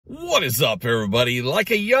What is up, everybody?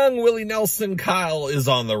 Like a young Willie Nelson, Kyle is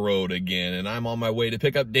on the road again, and I'm on my way to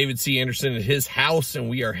pick up David C. Anderson at his house, and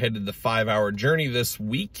we are headed the 5-hour journey this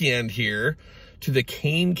weekend here to the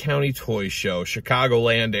Kane County Toy Show,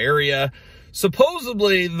 Chicagoland area.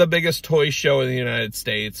 Supposedly the biggest toy show in the United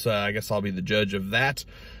States. I guess I'll be the judge of that,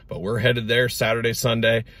 but we're headed there Saturday,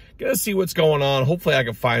 Sunday. Gonna see what's going on. Hopefully I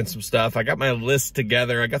can find some stuff. I got my list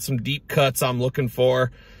together. I got some deep cuts I'm looking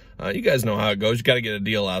for. You guys know how it goes. You got to get a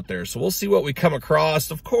deal out there. So we'll see what we come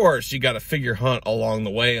across. Of course, you got to figure hunt along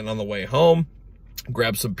the way and on the way home.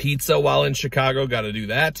 Grab some pizza while in Chicago. Got to do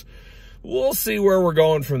that. We'll see where we're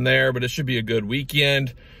going from there, but it should be a good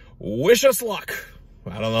weekend. Wish us luck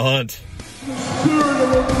out on the hunt. The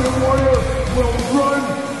spirit of the warrior will run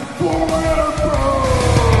forever!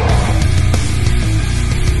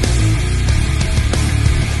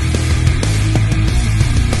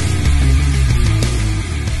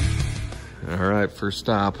 All right, first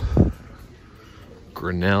stop,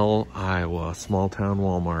 Grinnell, Iowa, small town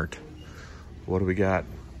Walmart. What do we got?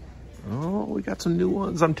 Oh, we got some new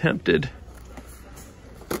ones. I'm tempted.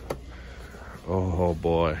 Oh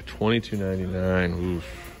boy, $22.99. Oof.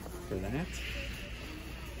 For that?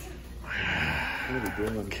 What are we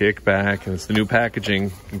doing? Kickback, and it's the new packaging.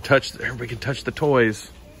 You can touch, everybody can touch the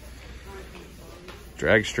toys.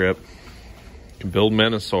 Drag strip. You can build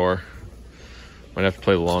Menosaur. Might have to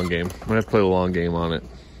play the long game. Might have to play the long game on it.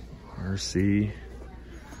 RC.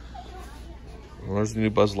 Well, there's the new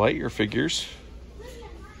Buzz Lightyear figures.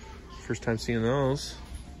 First time seeing those.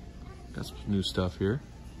 Got some new stuff here.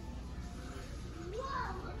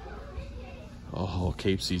 Oh,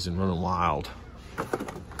 Cape Season running wild.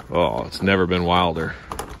 Oh, it's never been wilder.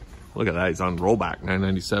 Look at that. He's on rollback.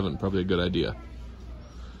 $9.97. Probably a good idea.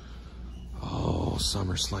 Oh,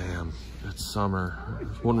 SummerSlam. It's summer.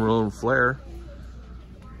 There's one row of Flair.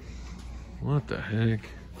 What the heck?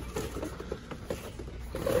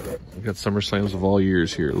 We got SummerSlams of all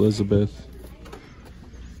years here. Elizabeth.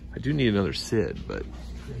 I do need another Sid, but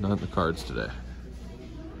not in the cards today.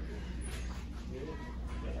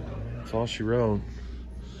 That's all she wrote.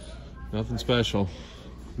 Nothing special.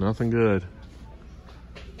 Nothing good.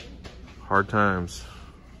 Hard times.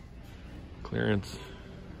 Clearance.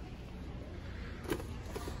 Ooh,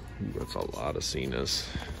 that's a lot of Cenas.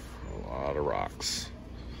 A lot of rocks.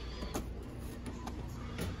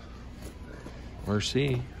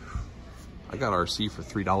 RC. I got RC for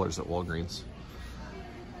 $3 at Walgreens.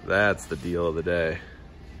 That's the deal of the day.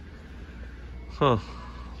 Huh.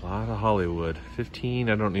 A lot of Hollywood. 15.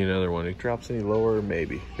 I don't need another one. If it drops any lower,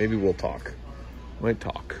 maybe. Maybe we'll talk. Might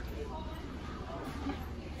talk.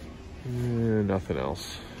 Nothing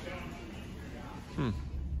else.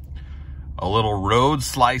 A little road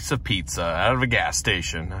slice of pizza out of a gas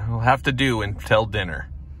station. I'll have to do until dinner.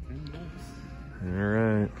 All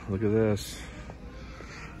right. Look at this.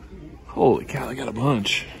 Holy cow, I got a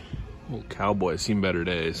bunch. Old Cowboy, seen better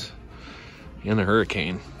days. And the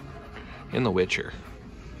Hurricane. And the Witcher.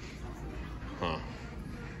 Huh.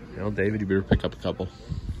 Well, David, you better pick up a couple.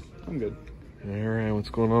 I'm good. All right, what's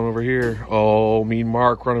going on over here? Oh, Mean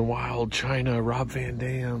Mark running wild. China, Rob Van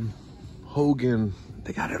Dam, Hogan.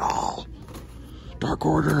 They got it all. Dark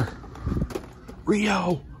Order.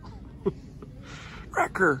 Rio.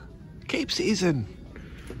 Wrecker. Cape Season.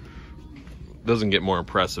 Doesn't get more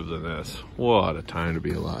impressive than this. What a time to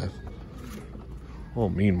be alive. Oh,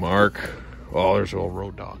 Mean Mark. Oh, there's an old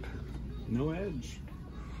Road Dog. No Edge.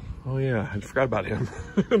 Oh yeah, I forgot about him.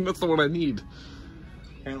 That's the one I need.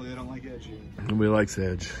 Apparently they don't like Edge here. Nobody likes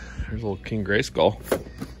Edge. There's a little King Grayskull.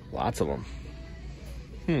 Lots of them.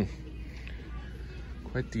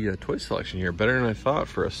 Quite the toy selection here. Better than I thought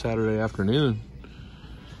for a Saturday afternoon.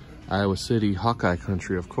 Iowa City, Hawkeye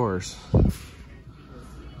country, of course.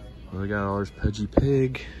 Well, they got all this Pudgy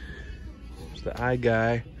Pig. There's the Eye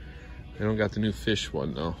Guy. They don't got the new fish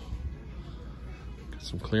one though. Got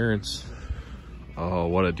some clearance. Oh,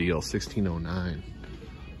 what a deal. $16.09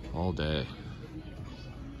 all day.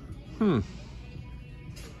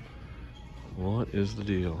 What is the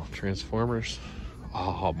deal? Transformers.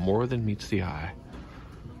 Oh, more than meets the eye.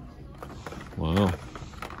 Wow.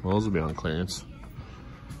 Well, those will be on clearance.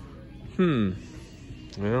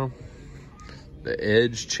 Well, the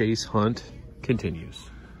Edge chase hunt continues.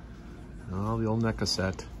 Oh, the old NECA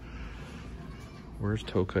set. Where's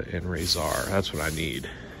Toka and Razor? That's what I need.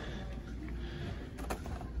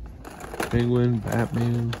 Penguin,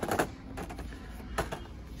 Batman.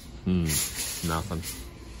 Nothing.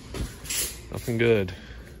 Nothing good.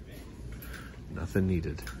 Nothing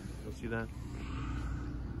needed. You'll see that?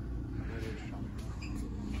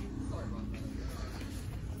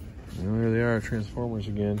 And there they are, Transformers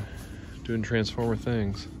again. Doing Transformer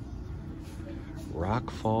things.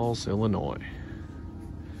 Rock Falls, Illinois.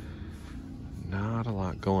 Not a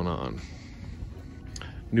lot going on.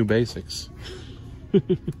 New basics.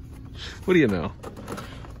 What do you know?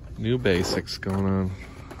 New basics going on.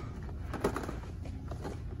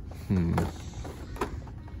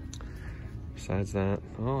 Besides that,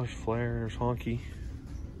 oh, there's Flair, there's Honky.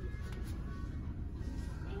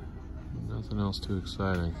 Nothing else too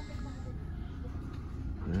exciting.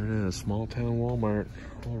 There it is, small town Walmart.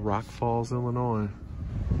 Oh, Rock Falls, Illinois.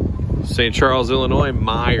 St. Charles, Illinois,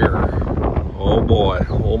 Meyer. Oh boy,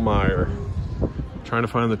 old Meyer. Trying to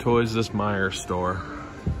find the toys at this Meyer store.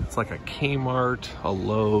 It's like a Kmart, a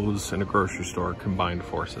Lowe's, and a grocery store combined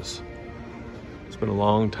forces. It's been a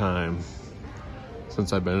long time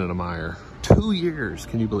since I've been in a Meyer. 2 years,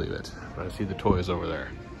 can you believe it? But I see the toys over there.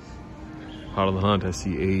 Out on the hunt, I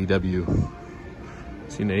see AEW. I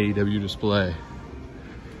see an AEW display.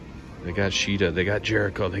 They got Sheeta, they got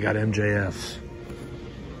Jericho, they got MJF.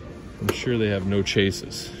 I'm sure they have no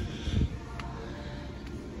chases.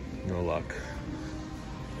 No luck.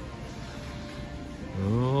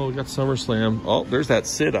 Oh, we got SummerSlam. Oh, there's that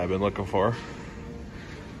Sid I've been looking for.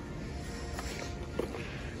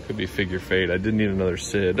 Could be Figure Fate. I did need another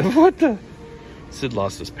Sid. What the? Sid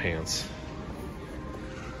lost his pants.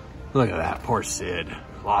 Look at that, poor Sid.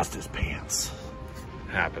 Lost his pants.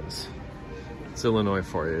 Happens. It's Illinois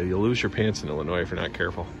for you. You'll lose your pants in Illinois if you're not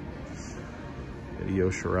careful. Io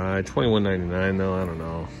Shirai, $21.99 though, I don't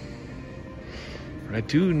know. But I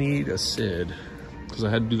do need a Sid, because I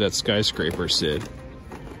had to do that skyscraper Sid.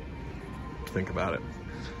 Think about it.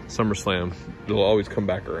 SummerSlam, it'll always come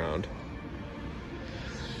back around.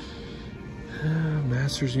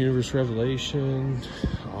 Masters Universe Revelation.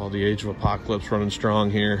 All the Age of Apocalypse running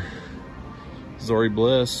strong here. Zori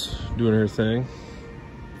Bliss doing her thing.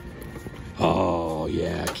 Oh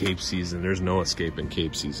yeah, Cape Season. There's no escaping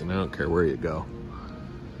Cape Season. I don't care where you go.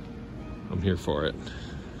 I'm here for it.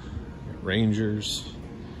 Rangers.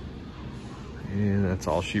 And that's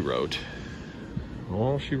all she wrote.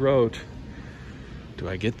 All she wrote. Do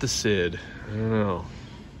I get the Sid? I don't know.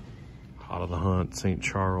 Out of the Hunt, St.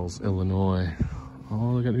 Charles, Illinois.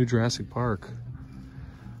 Oh, they got new Jurassic Park.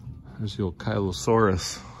 There's the old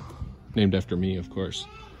Kylosaurus. Named after me, of course.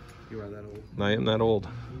 You are that old. I am that old.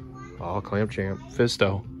 Oh, Clamp Champ.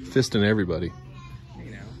 Fisto. Fisting everybody.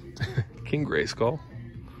 You know. King Grayskull.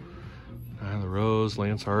 The Rose,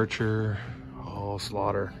 Lance Archer. Oh,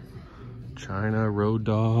 Slaughter. China, Road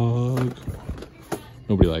Dogg.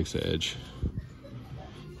 Nobody likes Edge.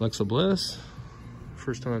 Alexa Bliss.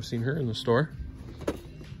 First time I've seen her in the store.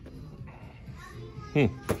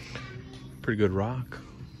 Pretty good Rock.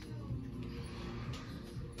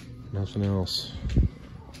 Nothing else.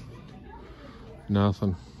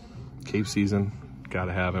 Nothing. Cape Season.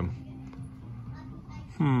 Gotta have him.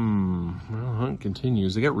 Well, hunt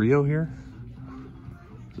continues. They got Rio here?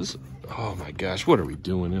 This, oh my gosh, what are we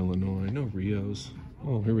doing, Illinois? No Rios.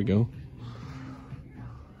 Oh, here we go.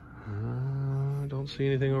 Don't see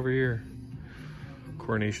anything over here.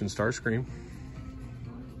 Coronation Starscream.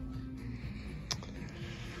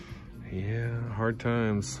 Yeah, hard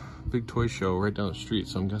times. Big toy show right down the street,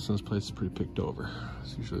 so I'm guessing this place is pretty picked over.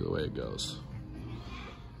 That's usually the way it goes.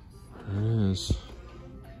 There it is.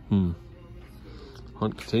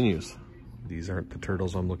 Hunt continues. These aren't the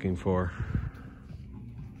turtles I'm looking for.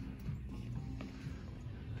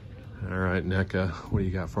 All right, NECA, what do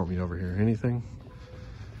you got for me over here? Anything?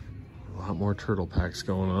 A lot more turtle packs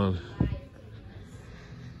going on.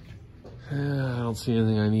 Yeah, I don't see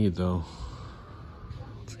anything I need though.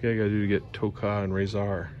 What's the guy gotta do to get Toka and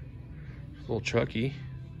Razor? Little Chucky.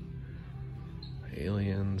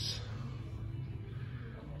 Aliens.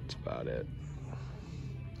 That's about it.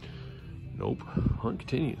 Nope. Hunt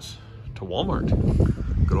continues to Walmart.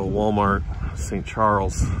 Good old Walmart, St.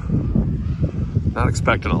 Charles. Not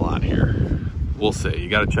expecting a lot here. We'll see. You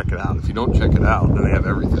got to check it out. If you don't check it out, then they have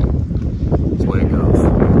everything. That's the way it goes. All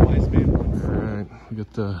right, we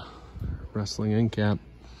got the wrestling end cap.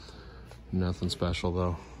 Nothing special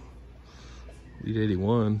though. Elite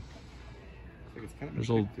 81. There's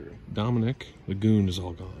old Dominic. The goon is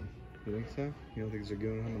all gone. You think so? You don't think there's a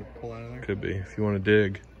goon I'm gonna pull out of there? Could be, if you want to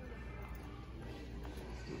dig.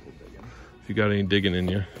 If you got any digging in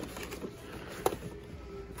you.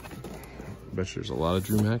 Bet you there's a lot of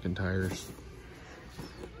Drew McIntyres.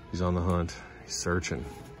 He's on the hunt. He's searching.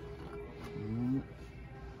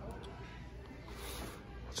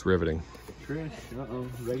 It's riveting. Trish, uh-oh.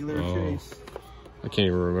 Regular Chase. I can't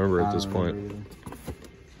even remember at this point.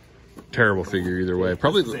 Terrible figure either way.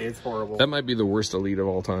 Probably it's horrible. That might be the worst Elite of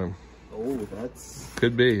all time. Oh, that's...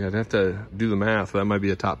 Could be. I'd have to do the math. That might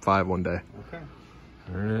be a top 5 one day. Okay.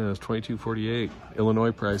 There it is, $22.48.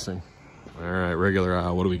 Illinois pricing. All right, regular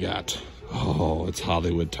aisle. What do we got? Oh, it's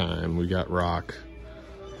Hollywood time. We got Rock.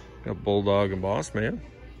 Got Bulldog and Boss Man.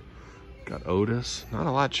 Got Otis. Not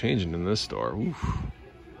a lot changing in this store. Oof.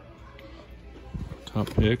 Top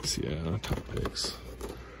picks, yeah, top picks.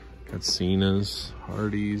 Got Cena's,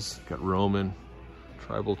 Hardy's, got Roman,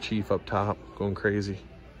 Tribal Chief up top, going crazy.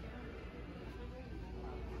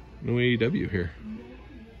 No AEW here.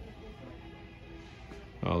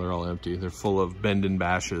 Oh, they're all empty. They're full of bend and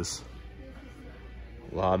bashes.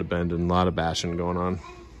 A lot of bending, a lot of bashing going on.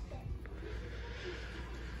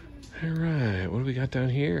 All right, what do we got down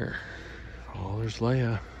here? Oh, there's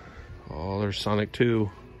Leia. Oh, there's Sonic 2.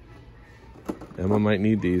 Emma might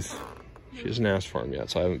need these. She hasn't asked for them yet,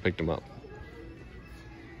 so I haven't picked them up.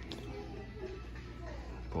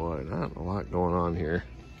 Boy, not a lot going on here.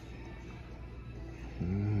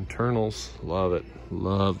 Eternals, love it.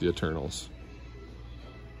 Love the Eternals.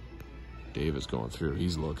 Dave is going through,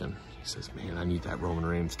 he's looking. He says, man, I need that Roman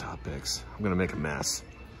Reigns top picks. I'm gonna make a mess.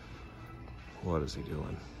 What is he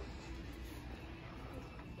doing?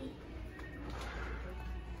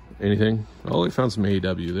 Anything? Oh, he found some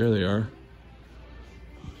AEW. There they are.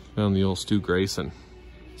 Found the old Stu Grayson.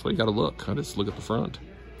 That's why you gotta look. I just look at the front.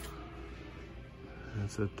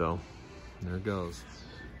 That's it though. There it goes.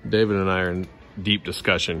 David and I are in deep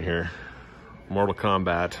discussion here. Mortal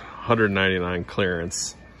Kombat, 199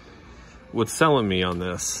 clearance. What's selling me on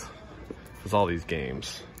this is all these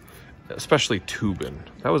games, especially Tubin.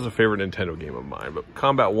 That was a favorite Nintendo game of mine, but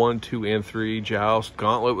Combat 1, 2, and 3, Joust,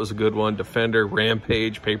 Gauntlet was a good one, Defender,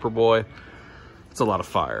 Rampage, Paperboy. It's a lot of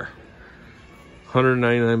fire.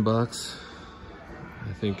 199 bucks.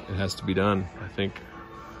 I think it has to be done. I think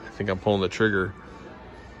I'm pulling the trigger.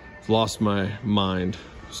 I've lost my mind.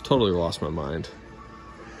 Just totally lost my mind.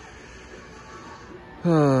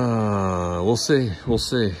 We'll see. We'll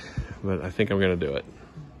see. But I think I'm gonna do it.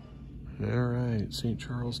 All right, St.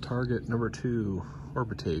 Charles Target number 2, or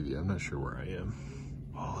Batavia. I'm not sure where I am.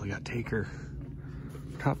 Oh, they got Taker.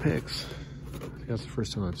 Top picks. I think that's the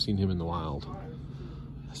first time I've seen him in the wild.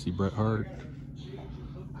 I see Bret Hart.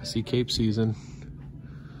 I see Cape Season.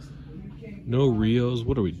 No Rios.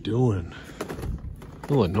 What are we doing?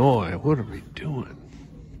 Illinois, what are we doing?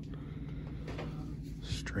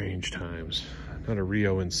 Strange times. Not a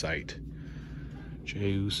Rio in sight.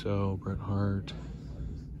 Jey Uso, Bret Hart,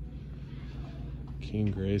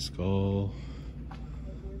 King Grayskull,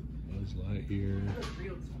 Buzz Lightyear.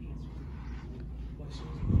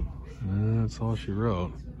 That's all she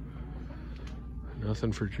wrote.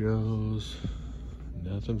 Nothing for Joe's,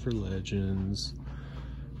 nothing for Legends,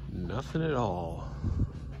 nothing at all.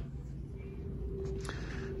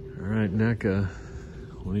 All right, NECA,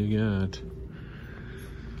 what do you got?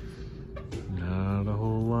 Not a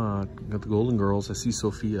whole lot. Got the Golden Girls. I see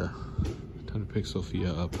Sophia. Time to pick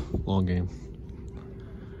Sophia up. Long game.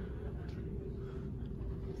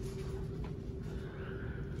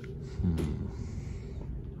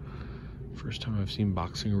 First time I've seen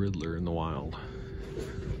Boxing Riddler in the wild.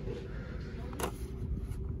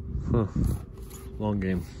 Huh. Long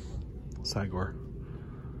game. Cygor.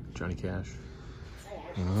 Johnny Cash.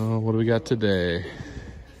 What do we got today?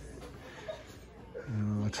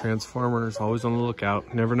 Transformers, always on the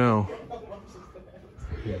lookout. Never know.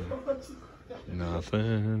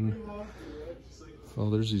 Nothing. Oh,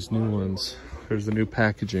 there's these new ones. There's the new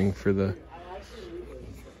packaging for the...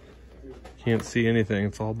 Can't see anything.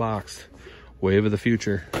 It's all boxed. Wave of the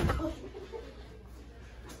future.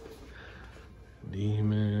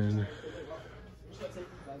 Demon.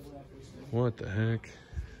 What the heck?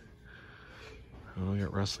 Oh, we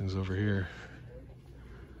got wrestling's over here.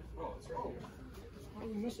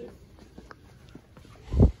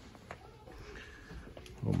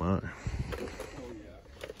 Oh my.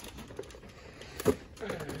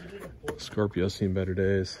 Scorpio's seen better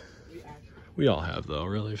days. We all have though,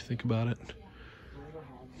 really, if you think about it.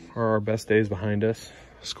 Are our best days behind us?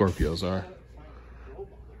 Scorpios are.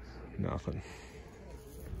 Nothing.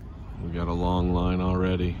 We got a long line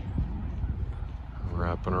already.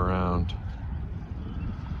 Wrapping around.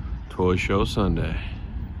 Toy Show Sunday.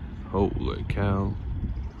 Holy cow.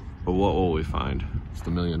 But what will we find? It's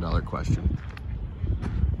the $1 million question.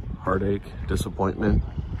 Heartache, disappointment,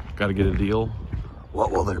 gotta get a deal.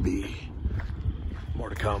 What will there be? More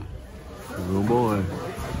to come. Oh boy,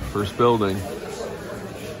 first building.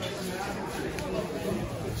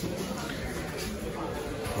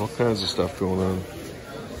 All kinds of stuff going on.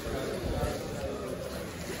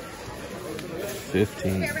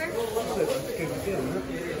 15.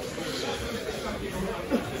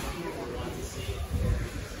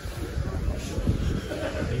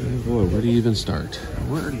 Boy, where do you even start?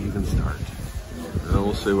 Where do you even start?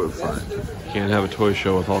 We'll see what we find. Can't have a toy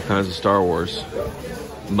show with all kinds of Star Wars.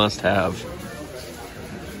 Must have.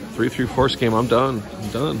 3-3 Force game. I'm done. I'm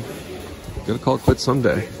done. Gonna call it quits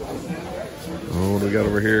someday. Oh, what do we got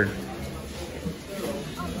over here?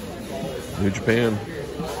 New Japan.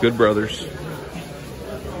 Good Brothers.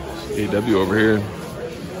 AW over here.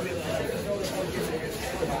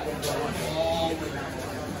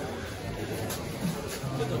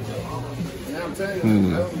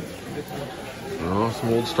 Oh,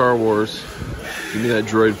 some old Star Wars. Give me that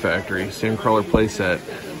Droid Factory. Sandcrawler playset.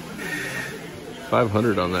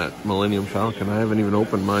 500 on that Millennium Falcon. I haven't even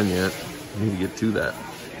opened mine yet. I need to get to that.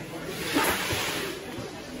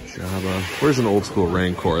 Jabba. Where's an old school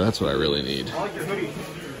Rancor? That's what I really need.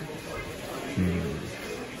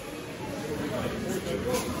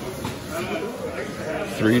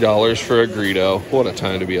 $3 for a Greedo. What a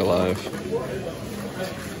time to be alive.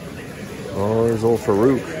 Oh, there's old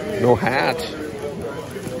Farouk. No hat.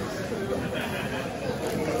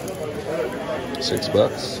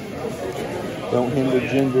 $6. Don't hinder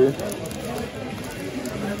gender.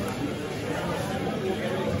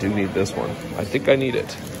 I do need this one. I think I need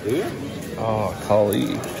it. Do you? Oh,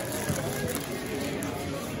 Kali.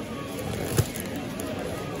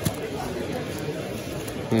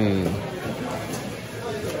 You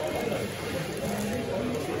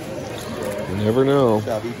never know.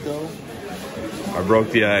 Chavito. I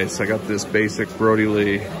broke the ice. I got this basic Brody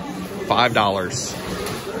Lee. $5.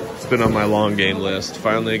 It's been on my long game list.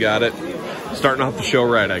 Finally got it. Starting off the show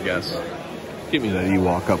right, I guess. Give me that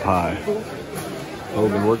Ewok up high.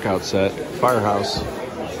 Hogan workout set. Firehouse.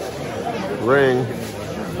 Ring.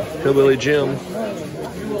 Hillbilly Jim.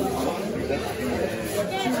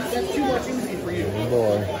 Oh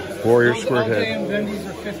boy. Warrior Squirt Head. These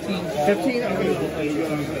are 15. 15?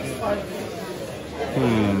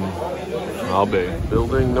 I'll be.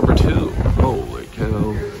 Building number 2. Holy cow. A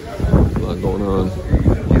lot going on.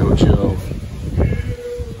 Yo-Cho.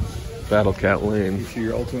 Battle Cat Lane. You see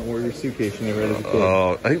your Ultimate Warrior suitcase you never had as a kid.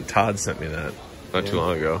 Oh, I think Todd sent me that not too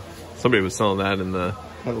long ago. Somebody was selling that in the...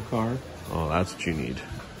 Metal car. Oh, that's what you need.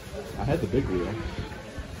 I had the big wheel.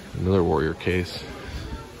 Another Warrior case.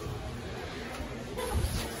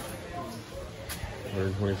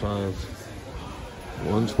 125.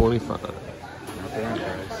 125. Not that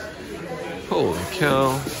price. Holy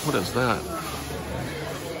cow. What is that?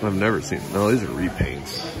 I've never seen. No, these are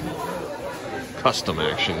repaints. Custom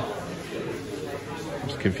action. I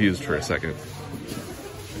was confused for a second.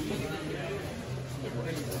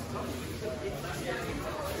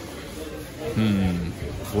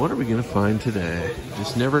 What are we going to find today?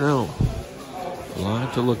 Just never know. A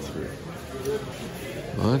lot to look through.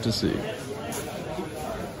 A lot to see.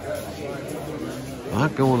 A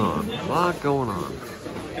lot going on. A lot going on.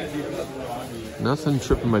 Nothing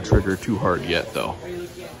tripping my trigger too hard yet, though.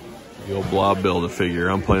 The old Blob Build-A-Figure.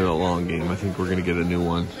 I'm playing a long game. I think we're going to get a new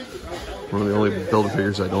one. One of the only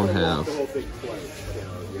Build-A-Figures I don't have.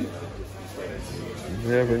 You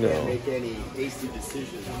never know. Make any hasty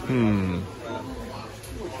decisions.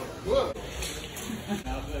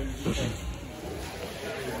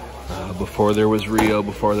 Before there was Rio,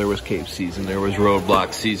 before there was Cape season, there was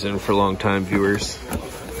Roadblock season for long-time viewers.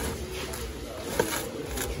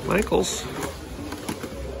 Michaels.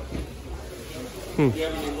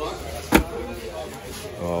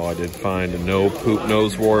 Oh, I did find a No Poop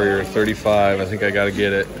Nose Warrior 35. I think I got to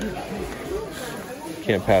get it.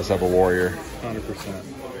 Can't pass up a Warrior. 100%.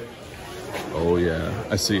 Oh yeah,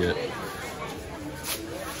 I see it.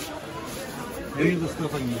 Maybe the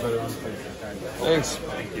stuff I can use better on Thanks.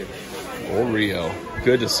 Old Rio.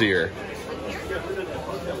 Good to see her.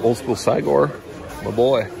 Old school Cygor. My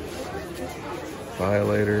boy.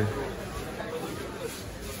 Violator.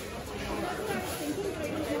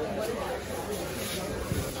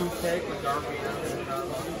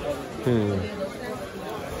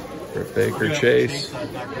 Britt Baker Chase.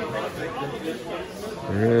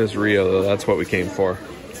 There's Rio, though. That's what we came for.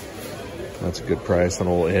 That's a good price on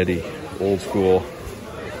old Eddie. Old school.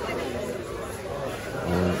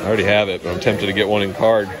 I already have it, but I'm tempted to get one in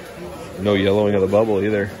card. No yellowing of the bubble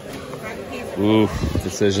either. Ooh,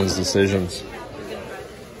 decisions.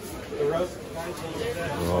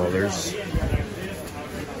 Oh, there's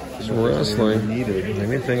some wrestling.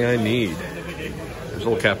 Anything I need. There's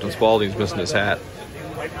old Captain Spaulding's missing his hat.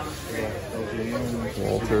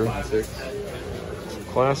 Walter. Some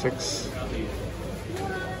classics.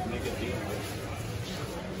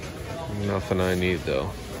 Nothing I need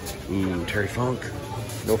though. Ooh, Terry Funk.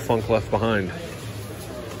 No Funk left behind.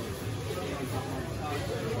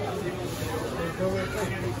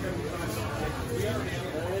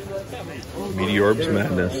 Meteorbs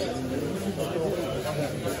Madness.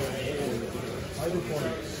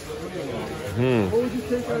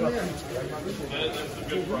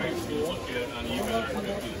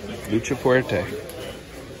 Lucha Fuerte.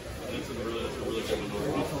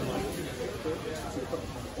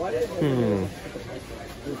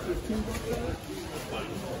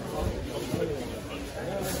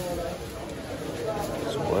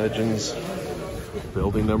 Some Legends.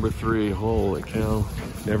 Building number 3. Holy cow.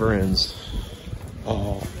 Never ends.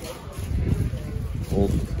 Oh.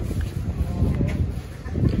 Old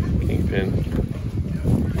Kingpin.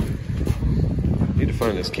 Need to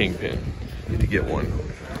find this Kingpin. Need to get one.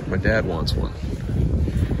 My dad wants one.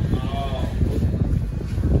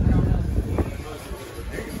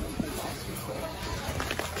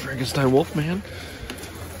 Frankenstein Wolfman.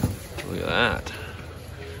 Look at that.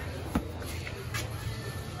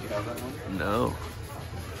 You have that one? No.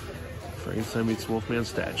 Frankenstein meets Wolfman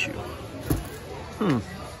statue.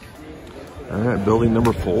 Alright, building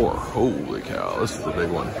number 4. Holy cow, this is the big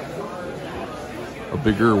one. A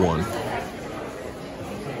bigger one.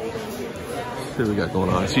 Let's see what we got going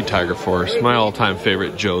on. I see Tiger Force. My all-time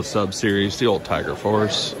favorite Joe sub-series, the old Tiger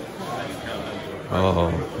Force.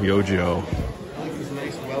 Oh, Yo-Joe. These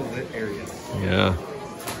nice, well-lit areas. Yeah.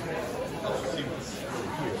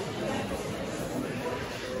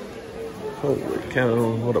 Holy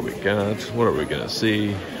cow, what do we got? What are we gonna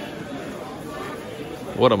see?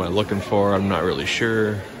 What am I looking for? I'm not really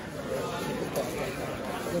sure.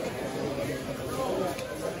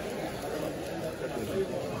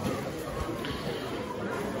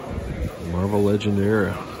 Marvel Legend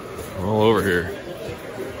era. All over here.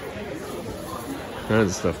 All kinds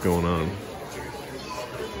of stuff going on.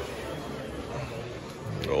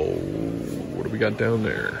 Oh, what do we got down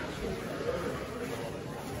there?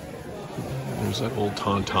 There's that old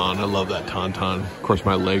Tauntaun. I love that Tauntaun. Of course,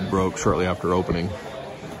 my leg broke shortly after opening.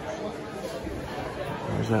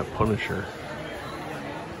 There's that Punisher.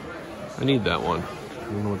 I need that one. I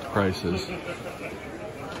don't know what the price is.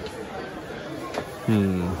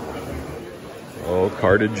 Oh,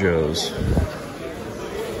 carded Joes.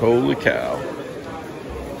 Holy cow.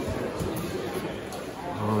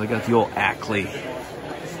 Oh, they got the old Ackley.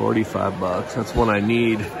 45 bucks. That's one I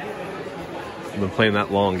need. I've been playing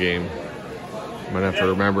that long game. Might have to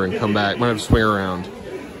remember and come back. Might have to swing around.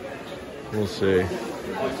 We'll see.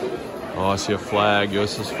 Oh, I see a flag.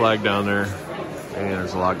 USS flag down there. Man,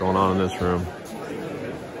 there's a lot going on in this room.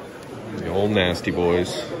 The old nasty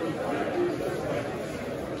boys.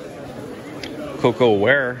 Coco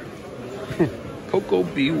Ware. Coco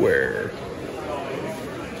Beware.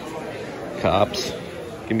 Cops.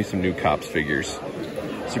 Give me some new Cops figures.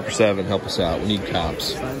 Super 7, help us out. We need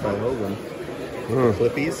Cops. Signed by Hogan.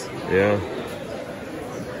 Flippies. Yeah.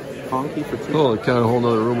 Honky for 2. Oh, got a whole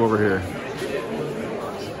nother room over here.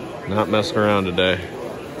 Not messing around today.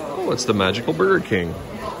 Oh, it's the Magical Burger King.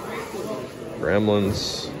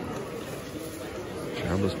 Gremlins.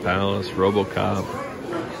 Jabba's Palace. RoboCop.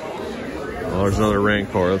 Oh, there's another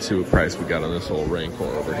Rancor. Let's see what price we got on this old Rancor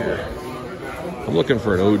over here. I'm looking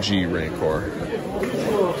for an OG Rancor.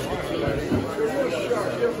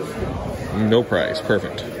 No price.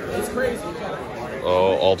 Perfect.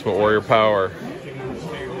 Oh, Ultimate Warrior Power.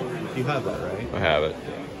 You have that, right? I have it.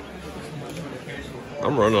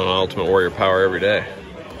 I'm running on Ultimate Warrior Power every day.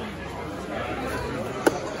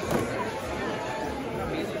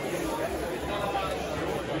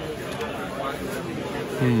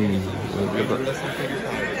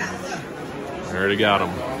 I already got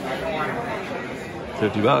them.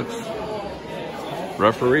 50 bucks.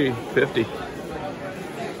 Referee, 50.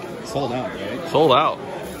 Sold out, right? Sold out.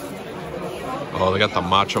 Oh, they got the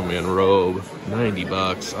Macho Man robe. 90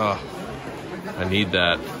 bucks. Oh, I need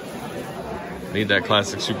that. I need that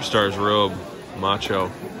classic Superstars robe. Macho.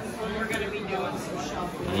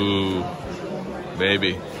 Ooh.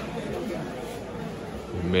 Maybe.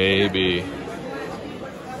 Maybe.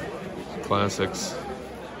 Classics.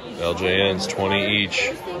 LJNs, 20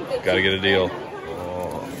 each. Gotta get a deal.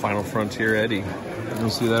 Oh, Final Frontier Eddie. I don't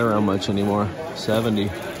see that around much anymore. 70.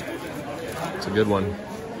 It's a good one.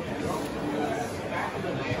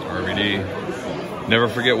 RVD. Never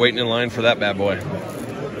forget waiting in line for that bad boy.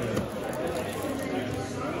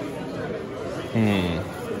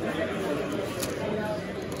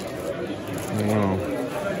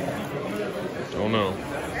 Don't know.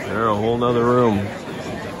 They're a whole nother room.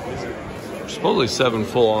 Supposedly 7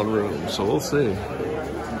 full-on rooms, so we'll see.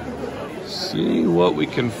 See what we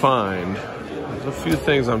can find. There's a few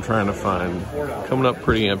things I'm trying to find. Coming up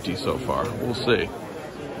pretty empty so far. We'll see.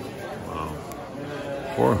 Wow.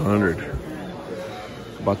 400.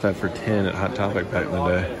 Bought that for 10 at Hot Topic back in the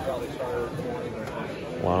day.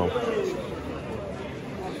 Wow.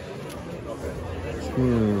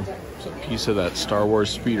 It's a piece of that Star Wars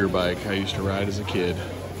speeder bike I used to ride as a kid.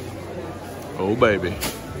 Oh, baby.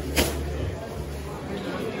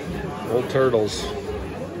 Old turtles.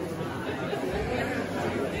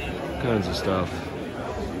 All kinds of stuff.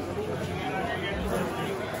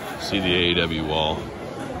 See the AEW wall.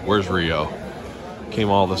 Where's Rio? Came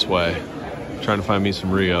all this way. Trying to find me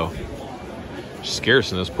some Rio. It's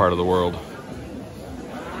scarce in this part of the world.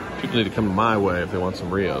 People need to come my way if they want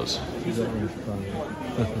some Rios.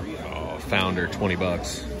 Oh, Founder, 20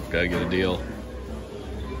 bucks. Gotta get a deal.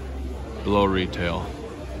 Below retail.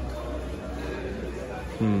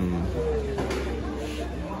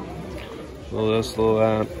 Little this, little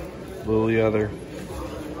that, little the other.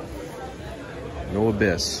 No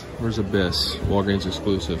Abyss. Where's Abyss? Walgreens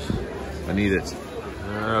exclusive. I need it.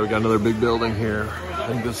 Alright, we got another big building here. I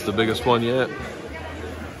think this is the biggest one yet.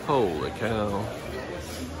 Holy cow.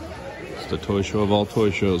 It's the toy show of all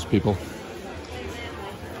toy shows, people.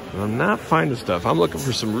 And I'm not finding stuff. I'm looking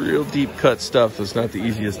for some real deep cut stuff that's not the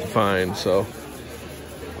easiest to find, so.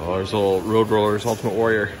 Oh, there's old Road Rollers Ultimate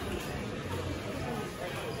Warrior.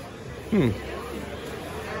 I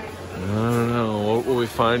don't know. What will we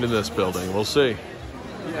find in this building? We'll see.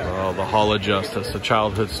 Oh, the Hall of Justice, a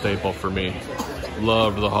childhood staple for me.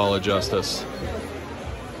 Loved the Hall of Justice.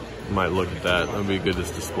 Might look at that. That would be a good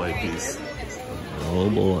display piece. Oh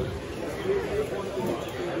boy.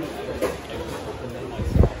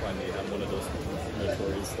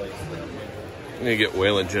 I need to get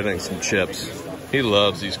Waylon Jennings some chips. He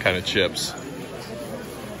loves these kind of chips.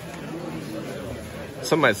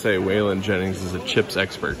 Some might say Waylon Jennings is a chips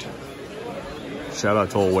expert. Shout out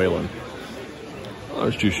to old Waylon. Oh,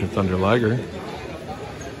 there's Jushin Thunder Liger.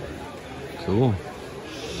 Cool.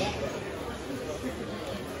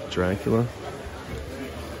 Dracula.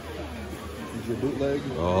 Is your bootleg?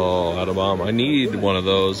 Oh, out of bomb. I need one of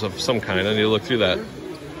those of some kind. I need to look through that.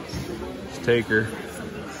 Let's take her.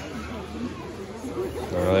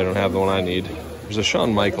 No, they don't have the one I need. There's a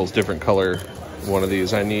Shawn Michaels different color one of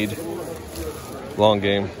these I need. Long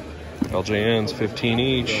game. LJNs, 15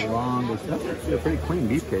 each. Long, that's a pretty clean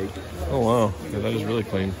beefcake. Oh wow, yeah, that is really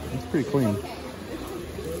clean. It's pretty clean.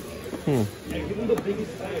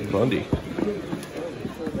 Bundy.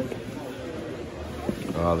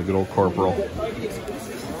 Ah, the good old Corporal.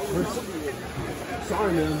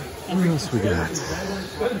 Sorry, man. What else we got?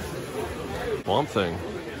 Swamp Thing.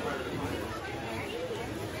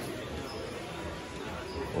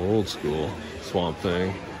 Old school Swamp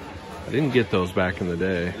Thing. I didn't get those back in the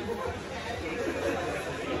day.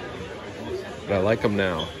 But I like them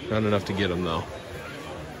now. Not enough to get them though.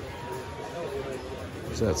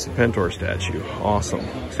 It's that Serpentor statue. Awesome.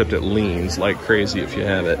 Except it leans like crazy if you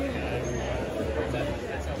have it.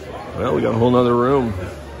 Well, we got a whole nother room.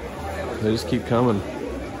 They just keep coming.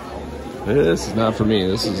 This is not for me.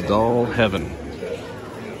 This is doll heaven.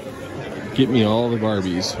 Get me all the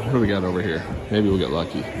Barbies. What do we got over here? Maybe we'll get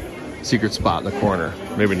lucky. Secret spot in the corner.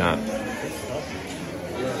 Maybe not.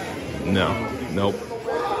 No. Nope.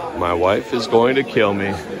 My wife is going to kill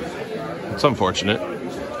me. It's unfortunate.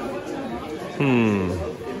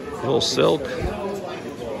 Little Silk.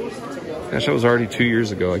 Gosh, that was already 2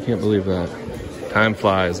 years ago. I can't believe that. Time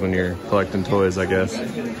flies when you're collecting toys, I guess.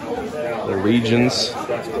 The Regions.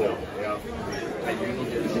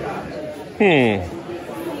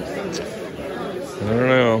 I don't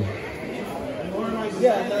know.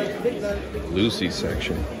 Lucy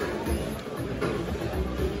section.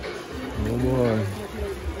 Oh boy.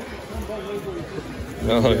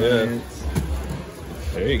 Oh yeah.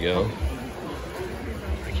 There you go.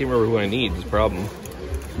 I can't remember who I need, is the problem.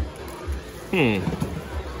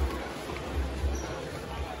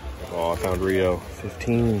 Oh, I found Rio.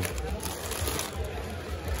 15.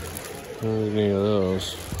 Not any of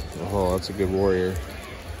those. Oh, that's a good warrior.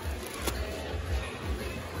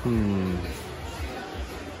 A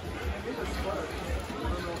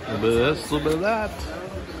little bit of this, a little bit of that.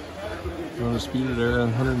 Undisputed Era,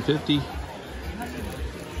 150.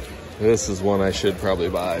 This is one I should probably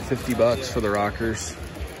buy. 50 bucks for the rockers.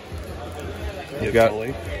 You got?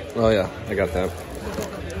 Oh yeah, I got that.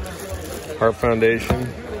 Heart Foundation.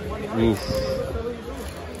 Oof.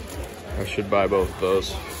 I should buy both of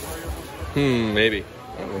those. Maybe.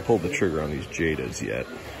 I haven't pulled the trigger on these Jadas yet.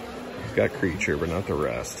 I've got Creature, but not the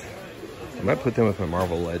rest. I might put them with my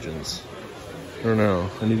Marvel Legends. I don't know.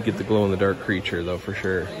 I need to get the glow-in-the-dark Creature, though, for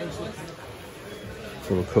sure.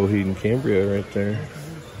 Little Coheed and Cambria right there.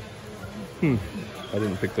 I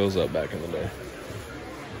didn't pick those up back in the day.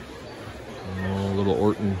 Oh, little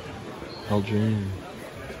Orton. LJ.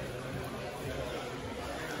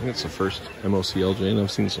 think it's the first MOCLJ I've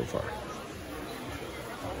seen so far.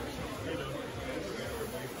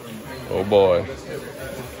 Oh boy.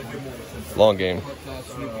 Long game.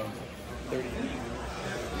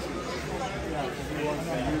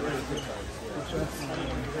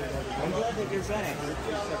 I'm glad that you're back.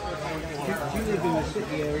 Do you live in the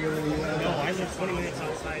city area where you are? No, I live 20 minutes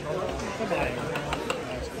outside. Goodbye.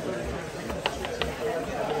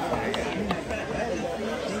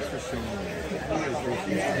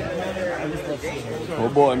 Oh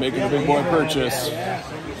boy, making a big boy purchase.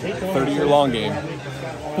 30-year long game.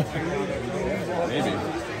 Maybe.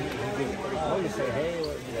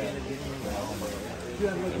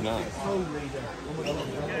 I'm not.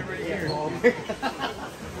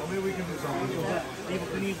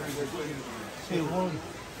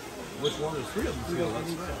 Which one is three of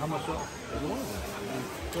them? How much?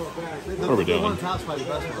 What are we doing?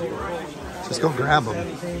 Just go grab them.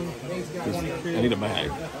 I need a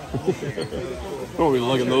bag. Oh, we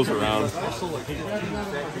lugging those around.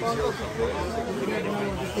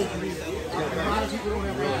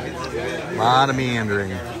 A lot of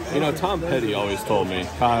meandering. You know, Tom Petty always told me,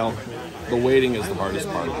 Kyle, the waiting is the hardest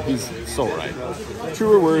part. He's so right.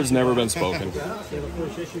 Truer words never been spoken.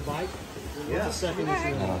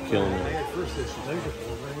 Oh, killing me.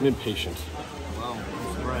 I'm impatient.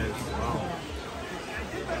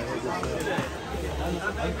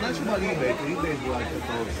 Not sure about eBay. eBay's like the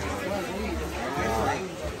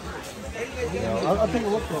I'll take a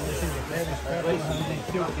look at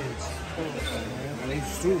these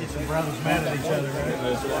students and brothers mad at each other, right?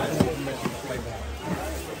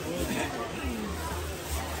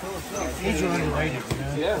 These are underrated,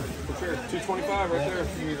 man. Yeah, for sure. 225 right there.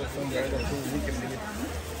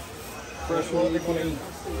 Fresh one.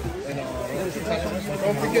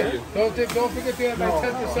 Don't forget to have my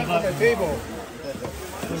 10% on the table.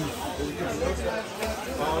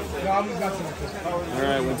 All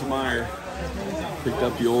right, went to Meyer. Picked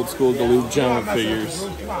up the old school Galoob Giant figures.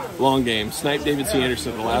 Long game. Sniped David C.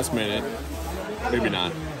 Anderson at the last minute. Maybe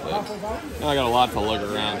not. But now I got a lot to lug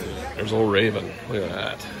around to. There's old Raven. Look at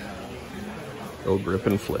that. Go grip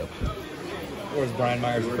and flip. Where's Brian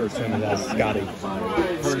Meyer's person? That's Scotty.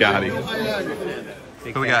 Scotty.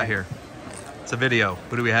 What do we got here? It's a video.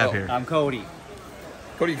 What do we have here? I'm Cody.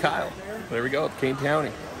 Cody Kyle. There we go. Kane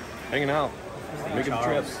County. Hanging out. Making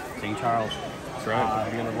trips. St. Charles. That's right.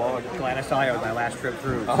 Being in the vlog. Glad I saw you with my last trip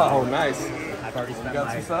through. Oh, nice. I've already spent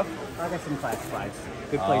Got some stuff? I got some classifieds.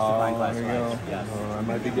 Good place to find classifieds. Yes. I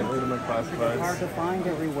might be getting rid of my classifieds. Hard to find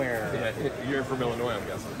everywhere. Yeah, you're from Illinois, I'm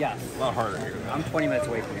guessing. Yes. A lot harder here. I'm 20 minutes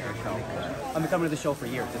away from here, so I've been coming to the show for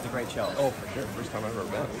years. It's a great show. Oh, for sure. First time I've ever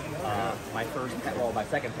been. My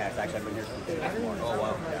second pass actually. I've been here since the day before. Oh,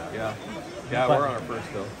 wow. Yeah. Yeah, we're on our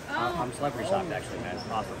first though. I'm celebrity shopped actually, man.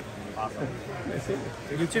 Awesome.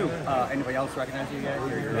 You too. Anybody else recognize you guys?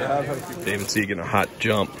 David C. getting a hot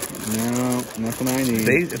jump. No, nothing I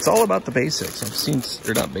need. It's all about the basics. I've seen,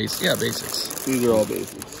 or not basics. Yeah, basics. These are all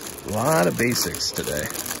basics. A lot of basics today.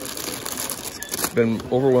 It's been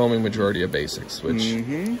overwhelming majority of basics, which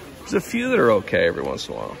there's a few that are okay every once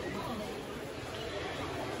in a while.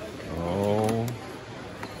 Oh,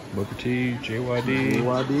 Booker T, JYD.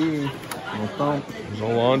 JYD. No thump. There's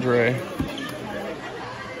old Andre.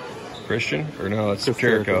 Christian? Or no, it's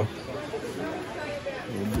Jericho.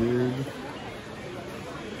 Beard.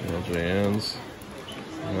 LJNs.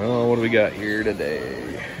 Well, what do we got here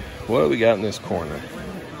today? What do we got in this corner?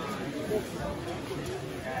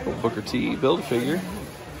 Oh, Booker T, Build-A-Figure.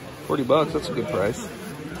 $40, that's a good price.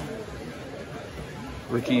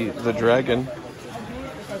 Ricky the Dragon.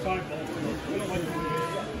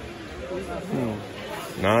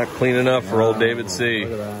 Not clean enough for old David C.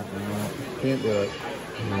 Look at that. No, can't do it.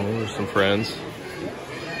 Oh, there's some friends.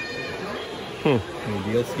 Any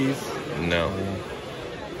deal skis? No.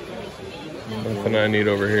 Nothing I need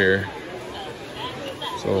over here.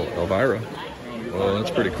 So, Elvira. Well,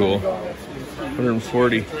 that's pretty cool.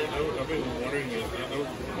 140.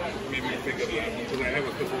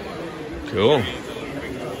 Cool.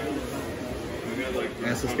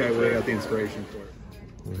 Ask this guy where he got the inspiration for it.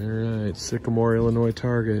 All right, Sycamore, Illinois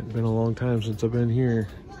Target. Been a long time since I've been here.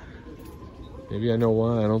 Maybe I know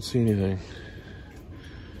why. I don't see anything.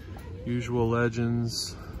 Usual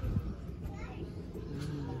Legends.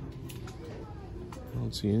 I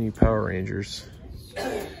don't see any Power Rangers.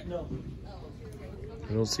 I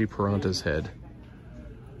don't see Piranha's head.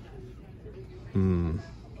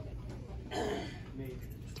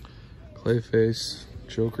 Clayface,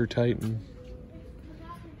 Joker Titan.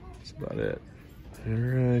 That's about it. All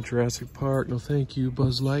right, Jurassic Park, no thank you.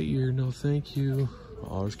 Buzz Lightyear, no thank you.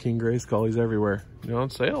 Oh, there's King Grayskull, he's everywhere. You know, on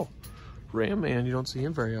sale Ram Man, you don't see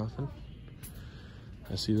him very often.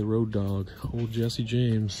 I see the road dog, old Jesse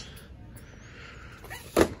James.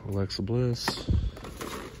 Alexa Bliss.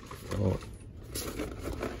 Oh.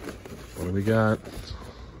 What do we got?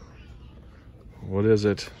 What is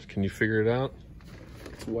it? Can you figure it out?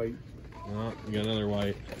 It's white. Oh, we got another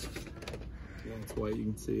white. Yeah, it's white. You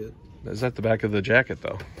can see it. Is that the back of the jacket,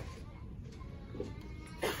 though?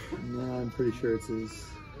 No, I'm pretty sure it's his.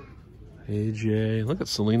 AJ. Look at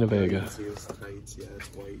Selena You Vega. can see his tights. Yeah, it's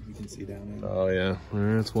white. You can see down there. Oh, yeah.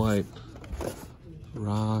 It's white.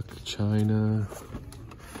 Rock, China.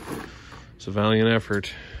 It's a valiant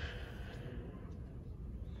effort.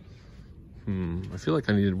 I feel like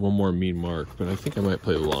I needed one more mean mark, but I think I might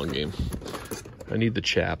play the long game. I need the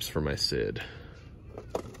chaps for my Sid.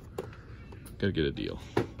 Gotta get a deal.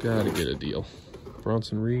 Gotta get a deal.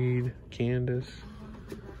 Bronson Reed, Candace.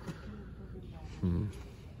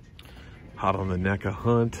 Hot on the NECA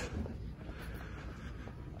hunt.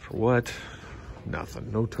 For what?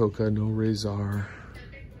 Nothing. No Toka, no Razor.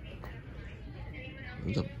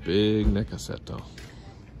 It's a big NECA set though.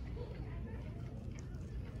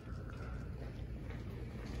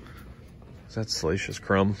 Is that Salacious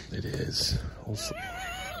Crumb? It is.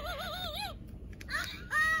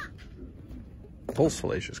 Full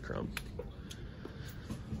Salacious Crumb.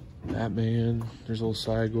 Batman. There's old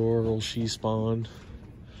Cygor, old She-Spawn.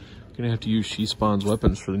 Gonna have to use She-Spawn's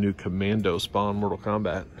weapons for the new Commando Spawn Mortal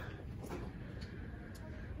Kombat.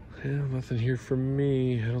 Yeah, nothing here for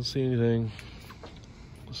me. I don't see anything.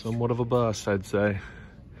 Somewhat of a bust, I'd say.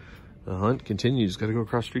 The hunt continues. Gotta go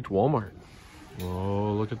across the street to Walmart.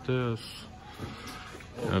 Oh, look at this.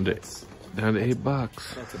 Down to $8.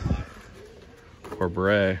 Or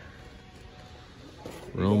Bray.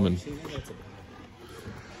 Roman.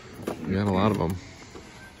 We got a lot of them.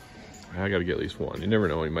 I gotta get at least one. You never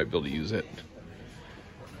know when you might be able to use it.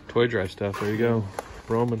 Toy Drive stuff, there you go.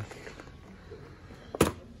 Roman.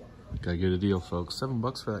 Gotta get a deal, folks.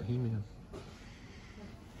 $7 for that He-Man.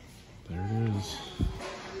 There it is.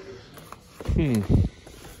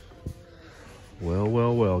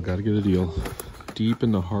 Well, gotta get a deal. Deep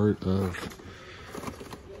in the heart of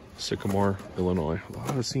Sycamore, Illinois. A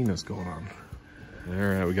lot of Cena's going on. All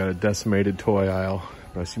right, we got a decimated toy aisle.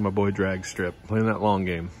 I see my boy Drag Strip playing that long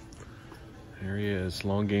game. There he is,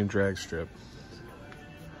 long game Drag Strip.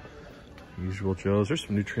 Usual Joes. There's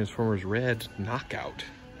some new Transformers Red Knockout.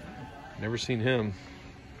 Never seen him.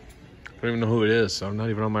 I don't even know who it is, so I'm not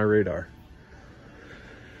even on my radar.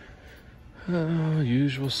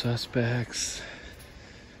 Usual suspects.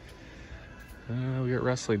 We got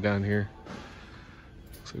wrestling down here.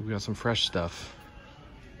 Looks like we got some fresh stuff.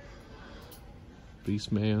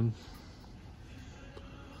 Beastman.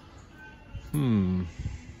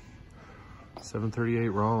 738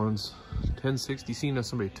 Rollins. 1060 Cena.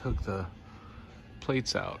 Somebody took the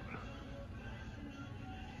plates out.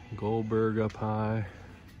 Goldberg up high.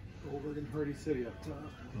 Goldberg and Hardy City up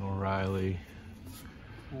top. O'Reilly.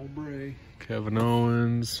 Old Bray. Kevin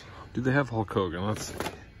Owens. Do they have Hulk Hogan? Let's see.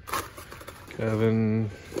 Kevin.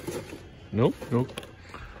 Nope.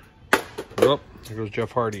 Oh, there goes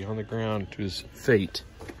Jeff Hardy on the ground to his fate.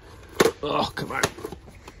 Oh, come on.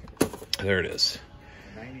 There it is.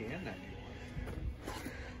 90 and 91.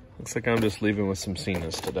 Looks like I'm just leaving with some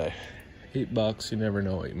Cenas today. $8. You never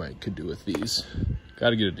know what you could do with these.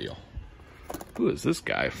 Gotta get a deal. Who is this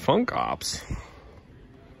guy? Funk Ops.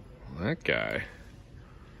 That guy.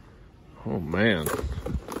 Oh, man.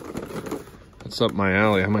 That's up my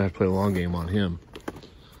alley. I might have to play a long game on him.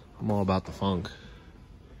 I'm all about the funk.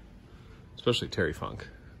 Especially Terry Funk.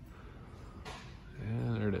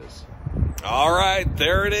 Yeah, there it is. All right,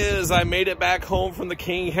 there it is. I made it back home from the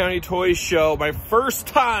Kane County Toy Show. My first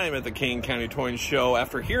time at the Kane County Toy Show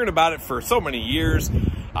after hearing about it for so many years.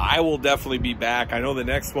 I will definitely be back. I know the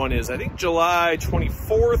next one is, I think, July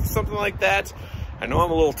 24th, something like that. I know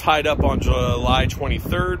I'm a little tied up on July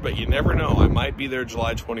 23rd, but you never know. I might be there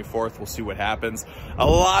July 24th. We'll see what happens. A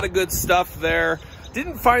lot of good stuff there.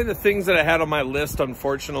 Didn't find the things that I had on my list,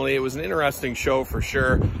 unfortunately. It was an interesting show for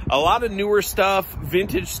sure. A lot of newer stuff,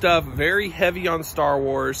 vintage stuff, very heavy on Star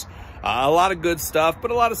Wars. A lot of good stuff,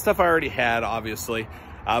 but a lot of stuff I already had, obviously.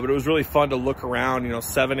 But it was really fun to look around,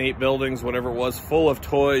 7, 8 buildings, whatever it was, full of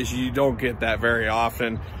toys. You don't get that very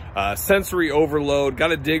often. Sensory overload, got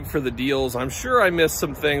to dig for the deals. I'm sure I missed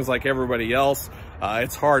some things like everybody else.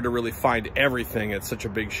 It's hard to really find everything at such a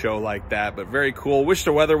big show like that, but very cool. Wish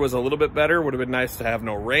the weather was a little bit better. Would have been nice to have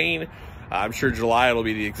no rain. I'm sure July it'll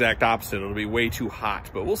be the exact opposite. It'll be way too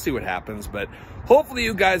hot, but we'll see what happens. But hopefully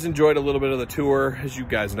you guys enjoyed a little bit of the tour. As you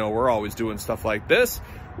guys know, we're always doing stuff like this.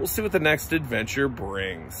 We'll see what the next adventure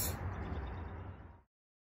brings.